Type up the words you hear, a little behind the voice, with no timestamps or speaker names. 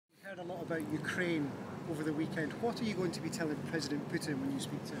lot about Ukraine over the weekend. What are you going to be telling President Putin when you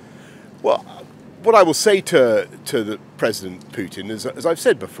speak to him? Well, what I will say to the President Putin, as I've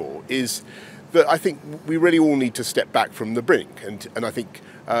said before, is that I think we really all need to step back from the brink, and I think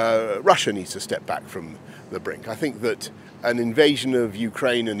Russia needs to step back from the brink. I think that an invasion of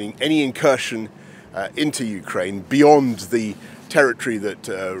Ukraine and any incursion into Ukraine beyond the territory that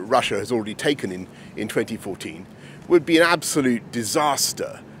Russia has already taken in 2014 would be an absolute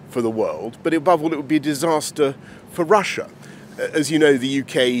disaster for the world, but above all it would be a disaster for Russia. As you know, the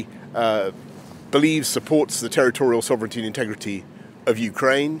UK supports the territorial sovereignty and integrity of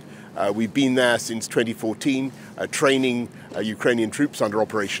Ukraine. We've been there since 2014, training Ukrainian troops under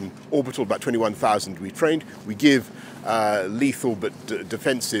Operation Orbital, about 21,000 we trained. We give lethal but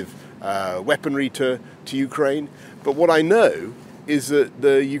defensive weaponry to Ukraine. But what I know is that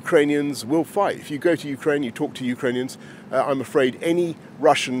the Ukrainians will fight. If you go to Ukraine, you talk to Ukrainians, I'm afraid any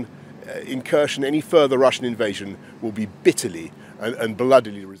Russian incursion, any further Russian invasion will be bitterly and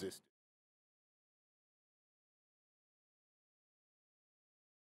bloodily resisted.